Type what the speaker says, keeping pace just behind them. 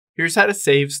Here's how to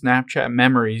save Snapchat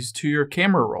memories to your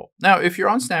camera roll. Now, if you're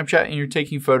on Snapchat and you're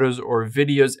taking photos or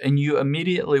videos and you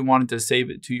immediately wanted to save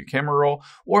it to your camera roll,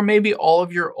 or maybe all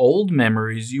of your old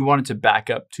memories you wanted to back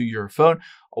up to your phone,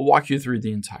 I'll walk you through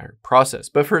the entire process.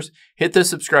 But first, hit the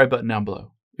subscribe button down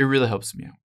below. It really helps me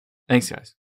out. Thanks,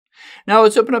 guys. Now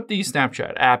let's open up the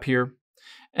Snapchat app here.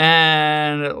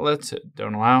 And let's hit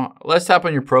don't allow. Let's tap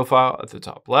on your profile at the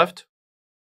top left.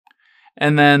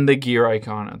 And then the gear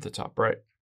icon at the top right.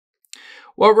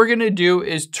 What we're going to do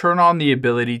is turn on the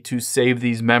ability to save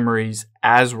these memories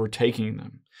as we're taking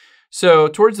them. So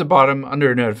towards the bottom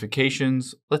under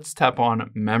notifications, let's tap on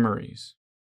memories.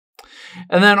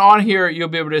 And then on here, you'll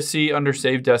be able to see under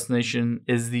save destination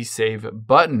is the save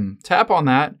button. Tap on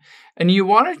that and you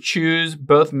want to choose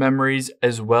both memories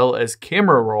as well as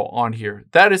camera roll on here.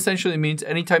 That essentially means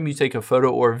anytime you take a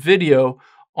photo or video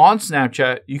on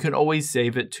Snapchat, you can always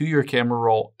save it to your camera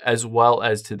roll as well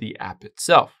as to the app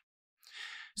itself.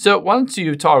 So once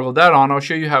you've toggled that on, I'll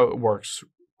show you how it works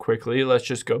quickly. Let's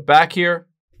just go back here,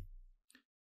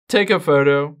 take a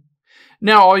photo.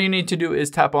 Now all you need to do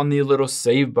is tap on the little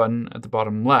save button at the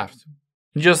bottom left.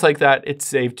 Just like that, it's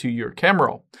saved to your camera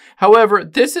roll. However,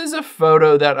 this is a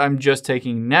photo that I'm just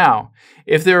taking now.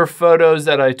 If there are photos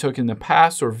that I took in the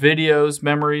past or videos,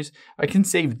 memories, I can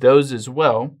save those as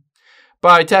well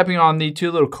by tapping on the two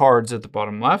little cards at the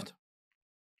bottom left.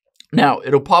 Now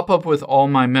it'll pop up with all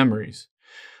my memories.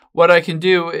 What I can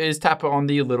do is tap on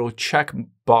the little check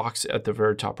box at the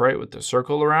very top right with the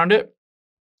circle around it.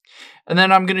 And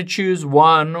then I'm going to choose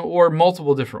one or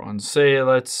multiple different ones. Say,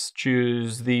 let's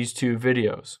choose these two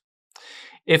videos.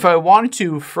 If I wanted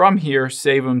to, from here,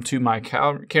 save them to my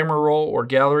camera roll or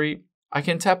gallery, I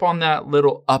can tap on that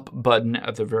little up button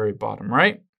at the very bottom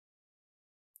right.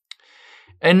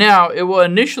 And now it will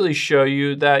initially show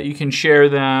you that you can share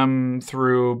them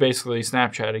through basically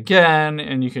Snapchat again,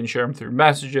 and you can share them through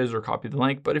messages or copy the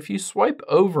link. But if you swipe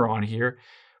over on here,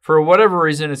 for whatever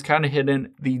reason, it's kind of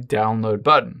hidden the download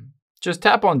button. Just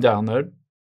tap on download.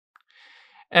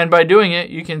 And by doing it,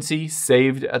 you can see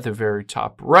saved at the very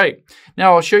top right.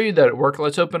 Now I'll show you that it worked.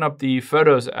 Let's open up the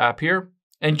Photos app here.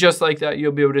 And just like that,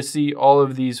 you'll be able to see all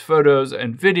of these photos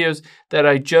and videos that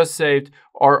I just saved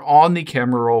are on the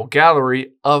camera roll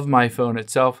gallery of my phone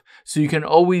itself. So you can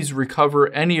always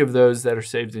recover any of those that are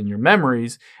saved in your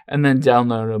memories and then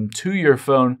download them to your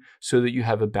phone so that you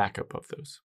have a backup of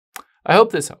those. I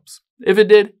hope this helps. If it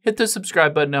did, hit the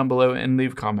subscribe button down below and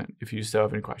leave a comment if you still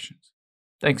have any questions.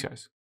 Thanks, guys.